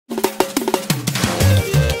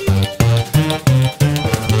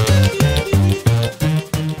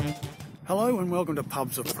welcome to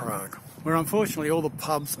Pubs of Prague, where unfortunately all the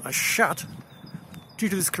pubs are shut due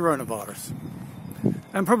to this coronavirus.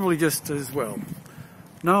 And probably just as well.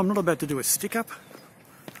 No, I'm not about to do a stick-up.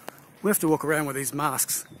 We have to walk around with these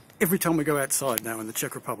masks every time we go outside now in the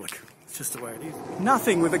Czech Republic. It's just the way it is.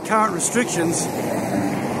 Nothing with the current restrictions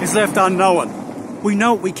is left unknown. We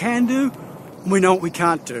know what we can do, and we know what we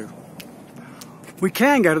can't do. We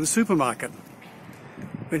can go to the supermarket.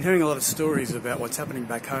 I've been hearing a lot of stories about what's happening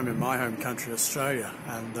back home in my home country, Australia,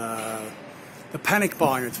 and the panic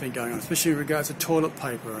buying that's been going on, especially in regards to toilet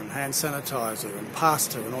paper and hand sanitizer and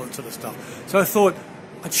pasta and all that sort of stuff. So I thought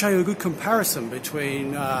I'd show you a good comparison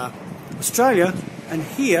between Australia and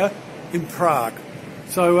here in Prague.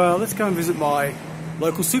 So let's go and visit my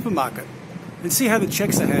local supermarket and see how the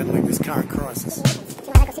Czechs are handling this current crisis.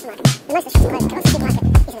 To my local supermarket. The most restricted supermarket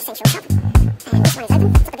is an essential shop. And this one is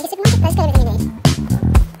open. It's got the biggest supermarket. Let's get everything you need.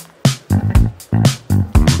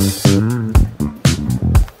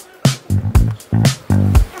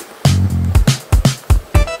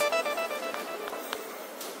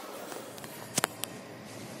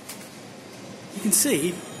 You can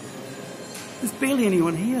see there's barely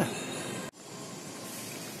anyone here.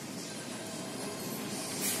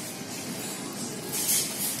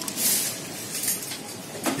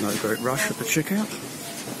 No great rush at the checkout.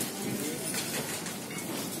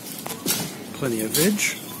 Plenty of veg,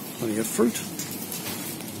 plenty of fruit.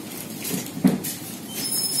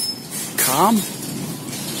 Calm.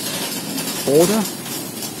 Order.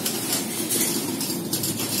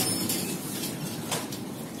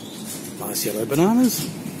 Nice yellow bananas.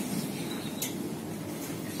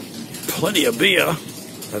 Plenty of beer,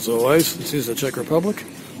 as always. This is the Czech Republic.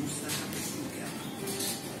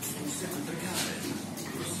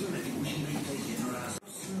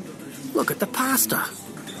 Look at the pasta.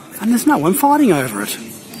 And there's no one fighting over it.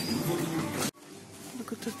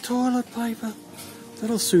 Look at the toilet paper.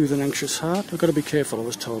 That'll soothe an anxious heart. I've got to be careful, I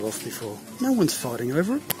was told off before. No one's fighting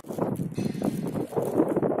over it.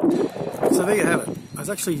 So there you have it. I was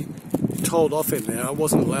actually told off in there I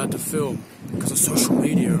wasn't allowed to film because of social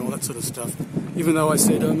media and all that sort of stuff, even though I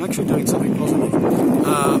said I'm actually doing something positive.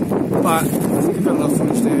 But I think I've got enough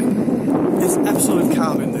footage there. There's absolute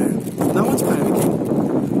calm in there. No one's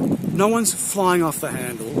panicking. No one's flying off the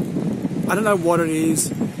handle. I don't know what it is,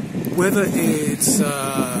 whether it's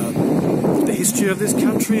the history of this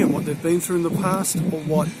country and what they've been through in the past, or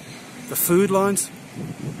what the food lines,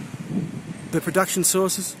 the production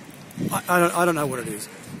sources. I don't know what it is.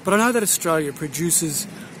 But I know that Australia produces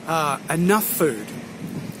enough food,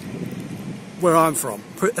 where I'm from.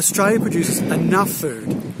 Australia produces enough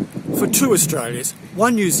food for 2 Australias,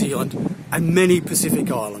 1 New Zealand and many Pacific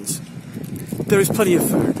Islands. There is plenty of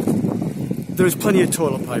food. There is plenty of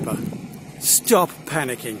toilet paper. Stop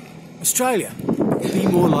panicking. Australia, be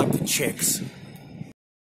more like the Czechs.